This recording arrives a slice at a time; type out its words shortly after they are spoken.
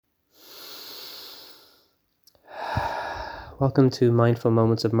Welcome to Mindful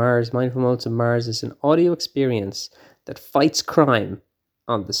Moments of Mars. Mindful Moments of Mars is an audio experience that fights crime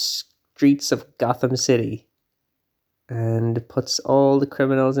on the streets of Gotham City and puts all the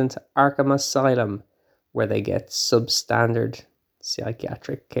criminals into Arkham Asylum, where they get substandard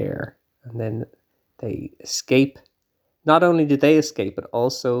psychiatric care. And then they escape. Not only do they escape, but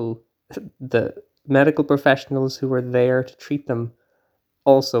also the medical professionals who are there to treat them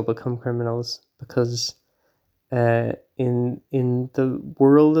also become criminals because in the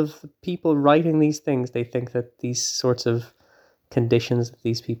world of people writing these things, they think that these sorts of conditions that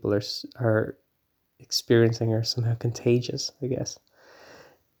these people are experiencing are somehow contagious. I guess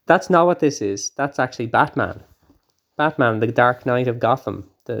that's not what this is. That's actually Batman. Batman, the Dark Knight of Gotham,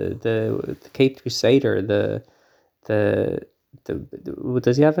 the Caped Crusader, the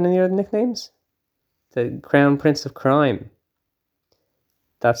does he have any other nicknames? The Crown Prince of Crime.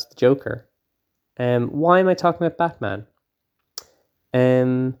 That's the Joker. Why am I talking about Batman?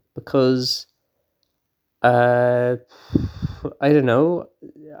 Because I don't know.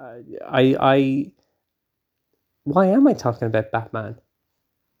 I why am I talking about Batman?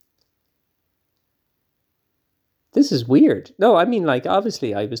 This is weird. No, I mean, like,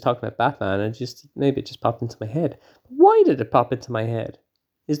 obviously I was talking about Batman and maybe it just popped into my head. Why did it pop into my head?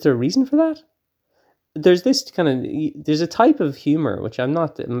 Is there a reason for that? There's a type of humor which I'm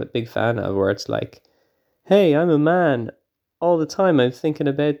not a big fan of, where it's like, hey, I'm a man. All the time I'm thinking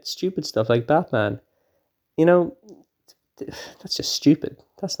about stupid stuff like Batman. You know, that's just stupid.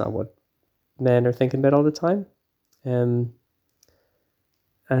 That's not what men are thinking about all the time. And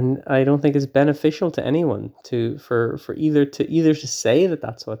I don't think it's beneficial to anyone for either to say that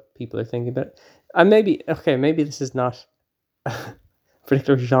that's what people are thinking about. Maybe this is not a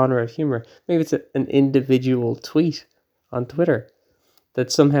particular genre of humor. Maybe it's an individual tweet on Twitter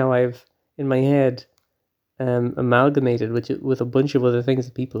that somehow I've in my head amalgamated with a bunch of other things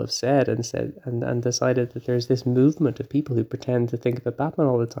that people have said and decided that there's this movement of people who pretend to think about Batman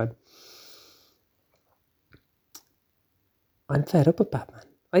all the time. I'm fed up with Batman.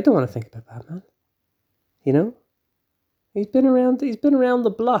 I don't want to think about Batman. You know? He's been around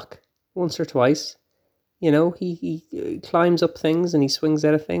the block once or twice. You know, he climbs up things and he swings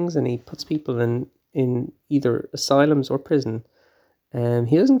out of things and he puts people in either asylums or prison.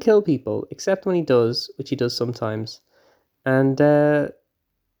 He doesn't kill people, except when he does, which he does sometimes. And I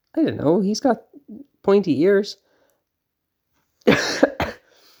don't know, he's got pointy ears.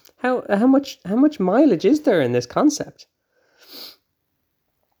 How much mileage is there in this concept?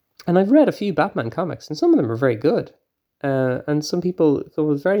 And I've read a few Batman comics, and some of them are very good. And some people come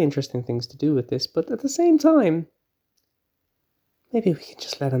with very interesting things to do with this. But at the same time, maybe we can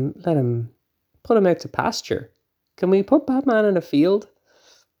just let him put him out to pasture. Can we put Batman in a field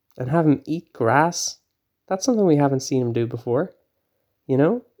and have him eat grass? That's something we haven't seen him do before. You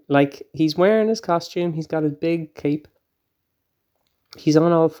know, like, he's wearing his costume. He's got his big cape. He's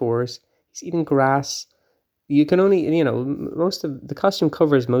on all fours. He's eating grass. You can only, most of the costume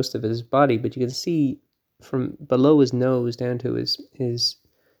covers most of his body, but you can see from below his nose down to his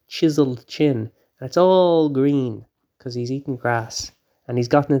chiseled chin, and it's all green because he's eating grass, and he's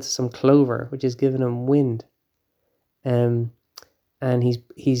gotten into some clover, which is giving him wind. And he's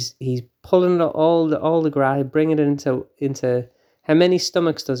pulling all the grass, bringing it into. How many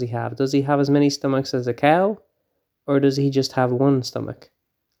stomachs does he have? Does he have as many stomachs as a cow, or does he just have one stomach,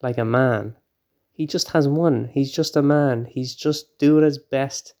 like a man? He just has one. He's just a man. He's just doing his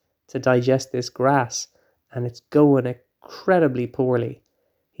best to digest this grass, and it's going incredibly poorly.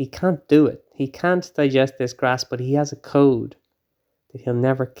 He can't do it. He can't digest this grass, but he has a code that he'll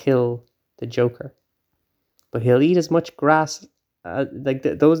never kill the Joker. But he'll eat as much grass.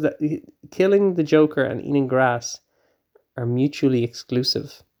 Killing the Joker and eating grass are mutually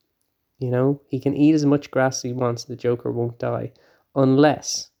exclusive. You know, he can eat as much grass as he wants. The Joker won't die,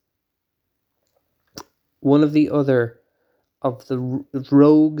 unless one of the other of the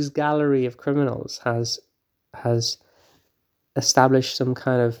rogues gallery of criminals has established some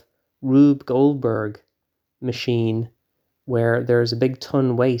kind of Rube Goldberg machine where there's a big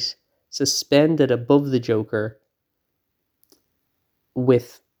ton weight suspended above the Joker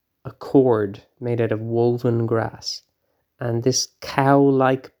with a cord made out of woven grass, and this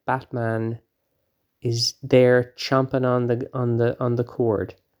cow-like Batman is there chomping on the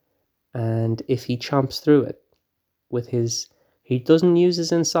cord. And if he chomps through it with he doesn't use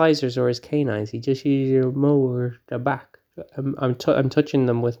his incisors or his canines. He just uses a mower the back. I'm touching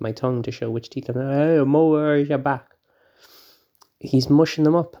them with my tongue to show which teeth I'm. A mower the back. He's mushing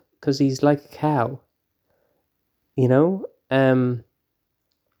them up because he's like a cow. You know, and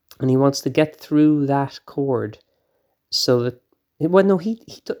he wants to get through that cord so that, well, no, he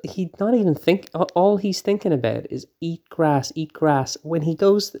not even think. All he's thinking about is eat grass, eat grass. When he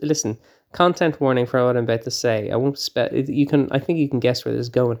goes, listen, content warning for what I'm about to say. I won't you can. I think you can guess where this is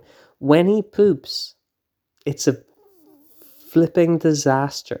going. When he poops, it's a flipping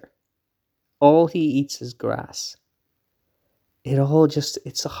disaster. All he eats is grass.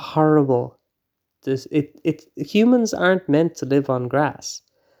 It's horrible. Humans aren't meant to live on grass.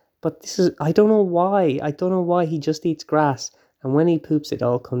 But I don't know why. I don't know why he just eats grass. And when he poops, it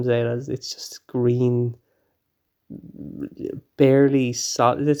all comes out as it's just green, barely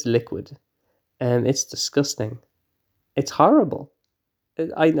solid. It's liquid. And it's disgusting. It's horrible.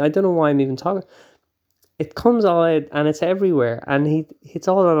 I don't know why I'm even talking. It comes all out and it's everywhere. And it's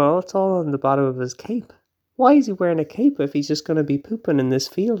all on the bottom of his cape. Why is he wearing a cape if he's just going to be pooping in this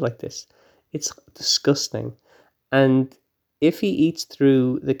field like this? It's disgusting. And if he eats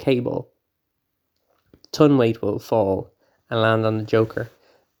through the cable, ton weight will fall and land on the Joker.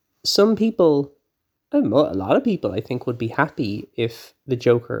 Some people, a lot of people, I think, would be happy if the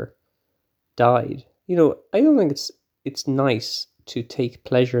Joker died. I don't think it's nice to take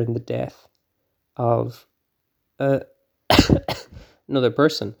pleasure in the death of uh, another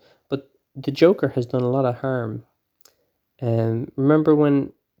person, but the Joker has done a lot of harm. Remember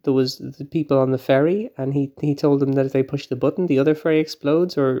when there was the people on the ferry, and he told them that if they push the button, the other ferry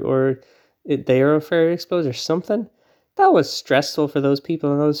explodes, or their ferry explodes, or something. That was stressful for those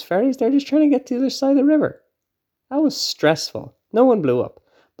people on those ferries. They're just trying to get to the other side of the river. That was stressful. No one blew up,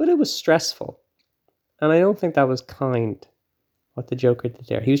 but it was stressful, and I don't think that was kind. What the Joker did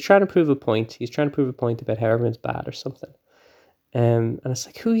there, he was trying to prove a point. He's trying to prove a point about how everyone's bad or something. And it's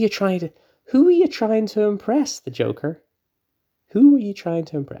like, who are you trying to impress, the Joker? Who are you trying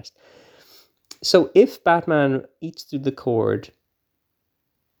to impress? So if Batman eats through the cord,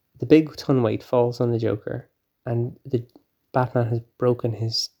 the big ton weight falls on the Joker, and the Batman has broken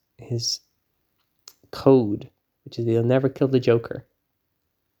his code, which is he'll never kill the Joker.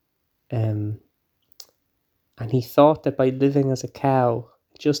 And he thought that by living as a cow,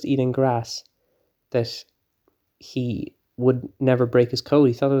 just eating grass, that he would never break his code.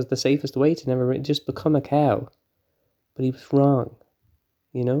 He thought it was the safest way to never just become a cow. But he was wrong,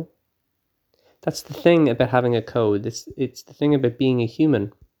 you know? That's the thing about having a code. It's the thing about being a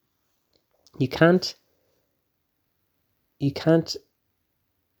human. You can't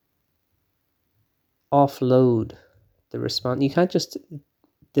offload the response. You can't just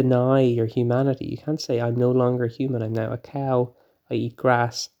deny your humanity. You can't say, I'm no longer human. I'm now a cow. I eat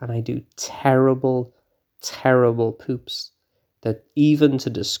grass and I do terrible, terrible poops that even to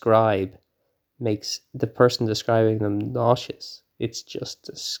describe makes the person describing them nauseous. It's just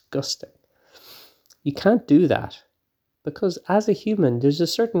disgusting. You can't do that because as a human, there's a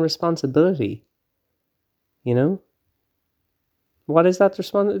certain responsibility. What is that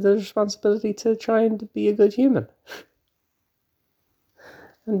the responsibility to try and be a good human?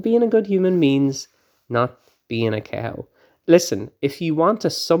 And being a good human means not being a cow. Listen, if you want to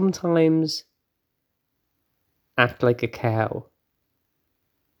sometimes act like a cow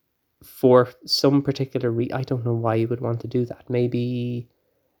for some particular reason, I don't know why you would want to do that. Maybe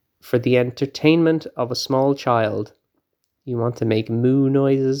for the entertainment of a small child, you want to make moo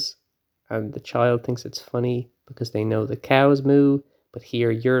noises, and the child thinks it's funny because they know the cows moo, but here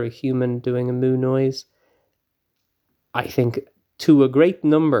you're a human doing a moo noise. I think to a great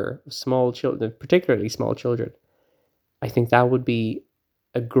number of small children, particularly small children, I think that would be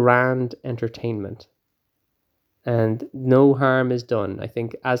a grand entertainment. And no harm is done. I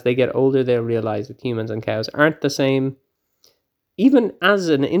think as they get older, they'll realize that humans and cows aren't the same. Even as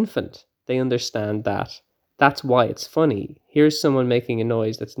an infant, they understand that. That's why it's funny. Here's someone making a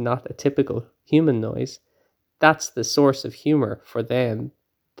noise that's not a typical human noise. That's the source of humor for them,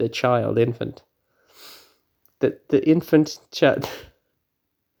 the infant. The infant child,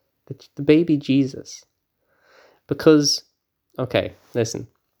 the baby Jesus. Because, okay, listen.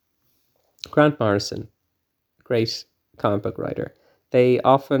 Grant Morrison, great comic book writer, they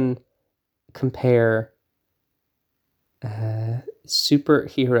often compare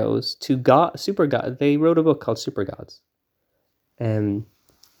superheroes to super god. They wrote a book called Super Gods.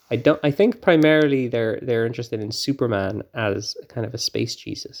 I think primarily they're interested in Superman as kind of a space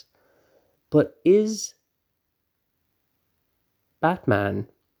Jesus. But is Batman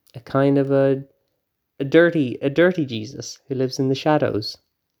a kind of a dirty Jesus who lives in the shadows,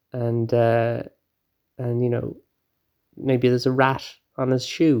 and maybe there's a rat on his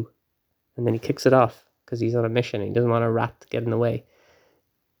shoe, and then he kicks it off because he's on a mission and he doesn't want a rat to get in the way.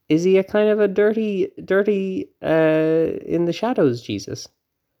 Is he a kind of a dirty in the shadows Jesus?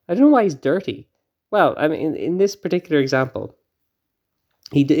 I don't know why he's dirty. Well, I mean, in this particular example,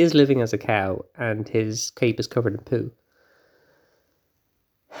 he is living as a cow, and his cape is covered in poo.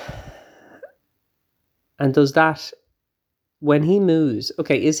 And does that, when he moos,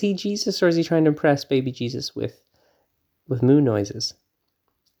 okay, is he Jesus, or is he trying to impress baby Jesus with moo noises?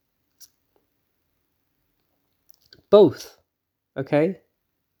 Both, okay?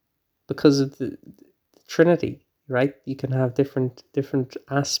 Because of the Trinity, right? You can have different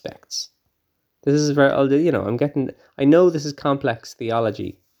aspects. This is very, I know this is complex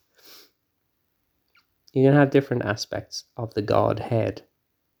theology. You can have different aspects of the Godhead,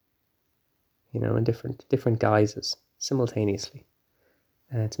 in different guises simultaneously.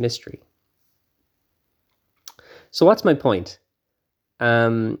 And it's mystery. So what's my point?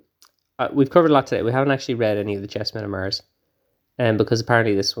 We've covered a lot today. We haven't actually read any of the Chessmen of Mars, because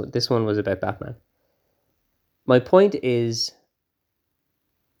apparently this one was about Batman. My point is,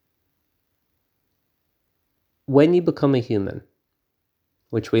 when you become a human,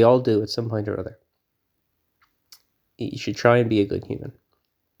 which we all do at some point or other, you should try and be a good human.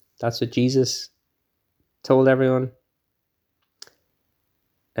 That's what Jesus told everyone.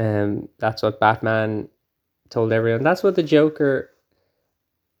 That's what Batman told everyone. That's what the Joker...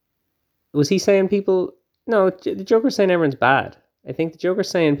 Was he saying people... No, the Joker's saying everyone's bad. I think the Joker's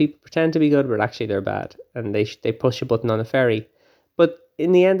saying people pretend to be good, but actually they're bad. And they push a button on a ferry. But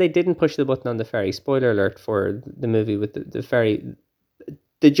in the end, they didn't push the button on the ferry. Spoiler alert for the movie with the ferry.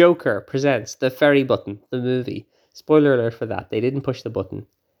 The Joker presents the ferry button, the movie. Spoiler alert for that. They didn't push the button.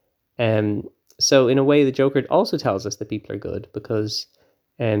 So in a way, the Joker also tells us that people are good, because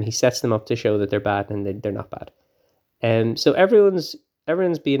he sets them up to show that they're bad, and they're not bad. So everyone's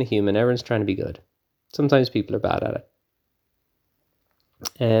being a human. Everyone's trying to be good. Sometimes people are bad at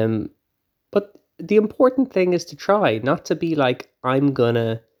it. But the important thing is to try, not to be like, I'm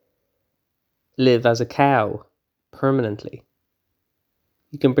gonna live as a cow permanently.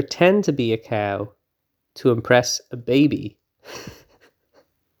 You can pretend to be a cow to impress a baby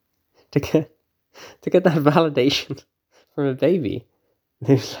to get that validation from a baby.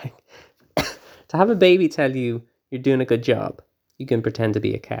 There's like, to have a baby tell you you're doing a good job, you can pretend to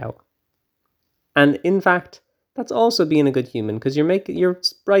be a cow. And in fact, that's also being a good human, because you're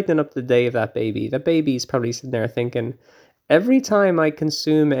brightening up the day of that baby. That baby's probably sitting there thinking, every time I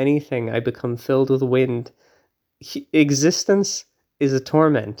consume anything, I become filled with wind. Existence is a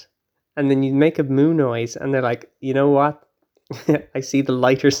torment. And then you make a moo noise, and they're like, you know what? I see the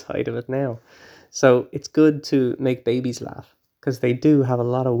lighter side of it now. So it's good to make babies laugh, because they do have a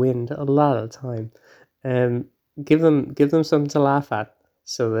lot of wind a lot of the time. Give them something to laugh at,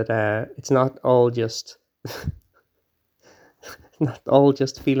 so that it's not all just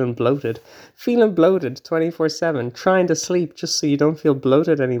feeling bloated 24/7, trying to sleep just so you don't feel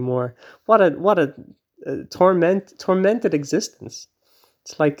bloated anymore. What a tormented existence.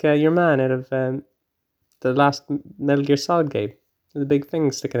 It's like your man out of the last Metal Gear Solid game, the big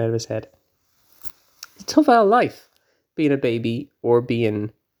thing sticking out of his head. It's a tough out life, being a baby or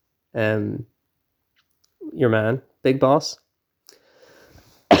being your man, big boss.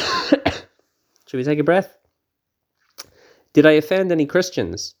 Should we take a breath? Did I offend any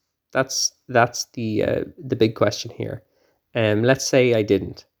Christians? That's the big question here. Let's say I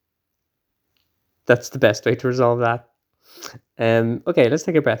didn't. That's the best way to resolve that. Okay, let's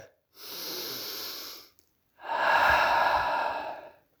take a breath.